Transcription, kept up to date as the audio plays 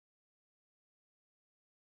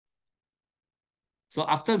So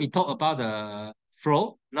after we talk about the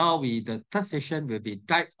flow, now the third session will be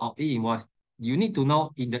type of e-invoice. You need to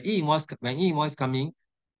know in the e-invoice, when e-invoice coming,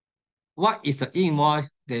 what is the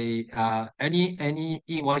e-invoice? Any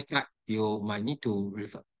e-invoice type you might need to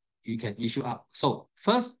refer, you can issue out. So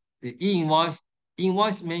first, the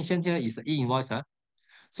invoice mentioned here is the e-invoice.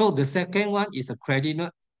 So the second one is a credit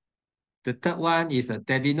note. The third one is a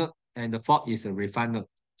debit note, and the fourth is a refund note.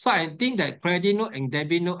 So I think that credit note and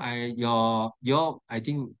debit note, I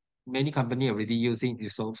think many company already using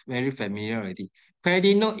is so very familiar already.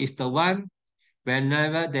 Credit note is the one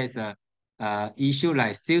whenever there's a issue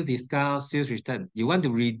like sales discount, sales return, you want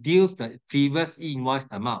to reduce the previous invoice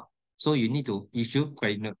amount, so you need to issue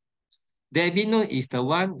credit note. Debit note is the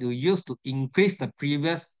one you use to increase the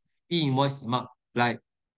previous invoice amount, like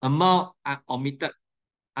amount omitted,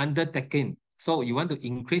 undertaken. So you want to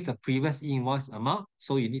increase the previous invoice amount,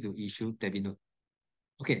 so you need to issue debit note.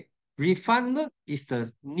 Okay, refund note is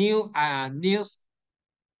the news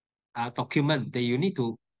document that you need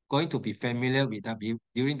to going to be familiar with that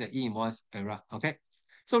during the e-invoice era. Okay,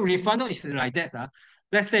 so refund note is like that.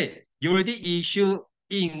 Let's say you already issue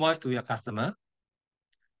e-invoice to your customer.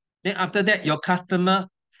 Then after that, your customer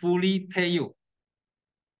fully pay you,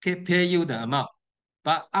 okay, pay you the amount.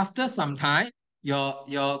 But after some time,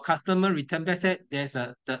 your customer return back said there's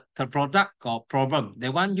the product got problem. They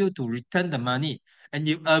want you to return the money, and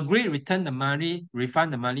you agree return the money,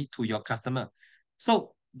 refund the money to your customer.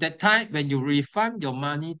 So that time when you refund your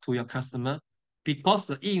money to your customer, because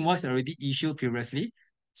the invoice already issued previously,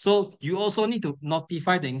 so you also need to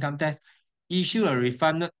notify the income tax, issue a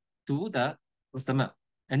refund to the customer.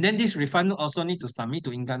 And then this refund also need to submit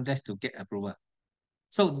to income tax to get approval.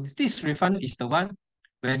 So this refund is the one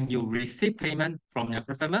when you receive payment from your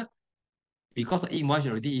customer, because the invoice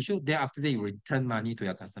already issued, then after that you return money to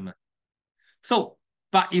your customer. So,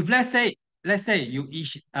 but if let's say you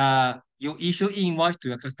issue invoice to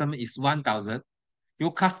your customer is 1,000,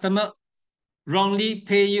 your customer wrongly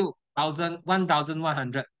pay you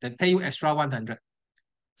 1,100, they pay you extra 100.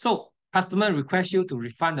 So customer request you to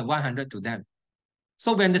refund the 100 to them.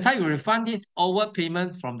 So when the time you refund this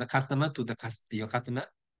overpayment from the customer to your customer,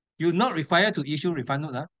 you're not required to issue refund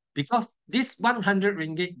note, because this 100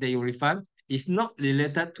 ringgit that you refund is not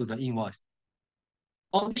related to the invoice.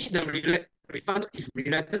 Only the refund is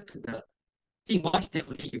related to the invoice, then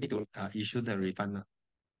only you need to issue the refund note.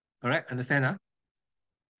 All right, understand?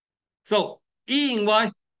 So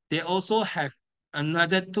e-invoice, they also have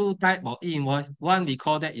another two type of e-invoice. One we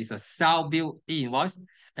call that is a self-bill e-invoice,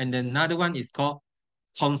 and another one is called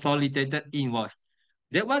consolidated invoice.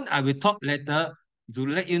 That one I will talk later to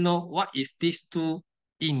let you know what is these two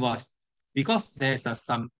invoice, because there's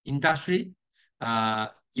some industry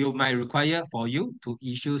you might require for you to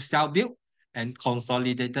issue self-bill and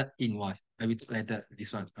consolidated invoice. I will talk later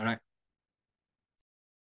this one. All right.